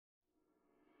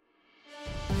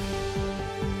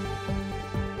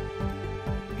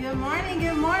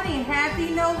good morning.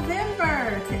 Happy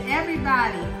November to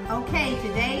everybody. Okay,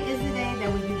 today is the day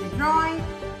that we do the drawing.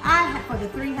 For the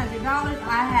 $300,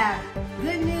 I have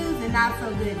good news and not so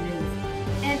good news.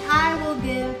 And I will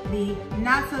give the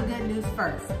not so good news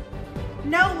first.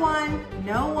 No one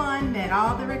met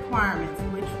all the requirements,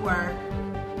 which were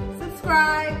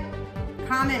subscribe,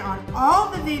 comment on all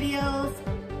the videos,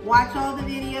 watch all the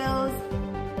videos,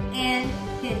 and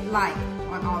hit like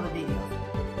on all the videos.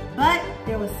 But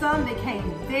there was some that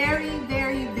came very,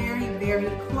 very, very, very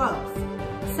close.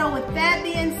 So with that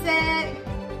being said,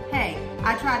 hey,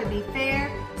 I try to be fair.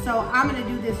 So I'm gonna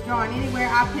do this drawing anywhere.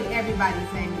 I'll put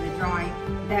everybody's name in the drawing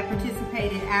that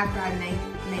participated after I made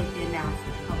the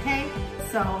announcement, okay?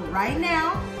 So right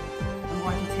now, I'm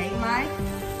going to take my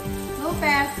little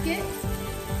basket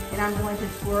and I'm going to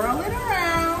swirl it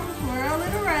around,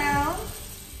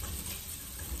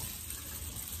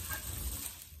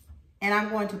 and I'm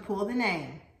going to pull the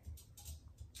name.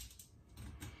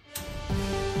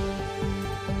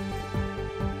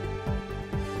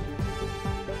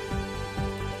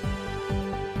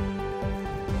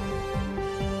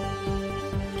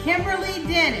 Kimberly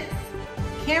Dennis.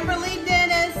 Kimberly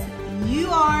Dennis, you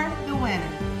are the winner.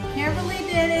 Kimberly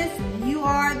Dennis, you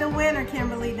are the winner,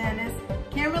 Kimberly Dennis.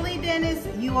 Kimberly Dennis,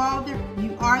 you are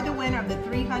the winner of the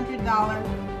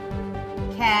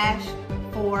 $300 cash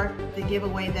for the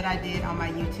giveaway that I did on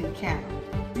my YouTube channel.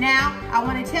 Now, I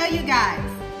want to tell you guys,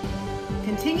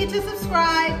 continue to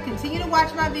subscribe, continue to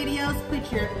watch my videos,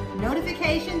 put your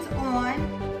notifications on,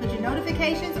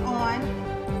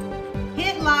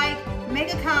 hit like,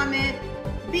 make a comment,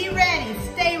 be ready,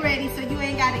 stay ready so you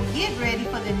ain't got to get ready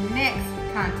for the next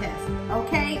contest.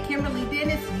 Okay, Kimberly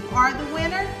Dennis, you are the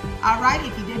winner. All right,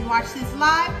 if you didn't watch this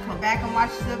live, go back and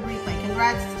watch the replay.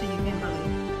 Congrats to you, Kimberly.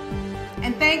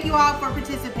 And thank you all for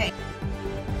participating.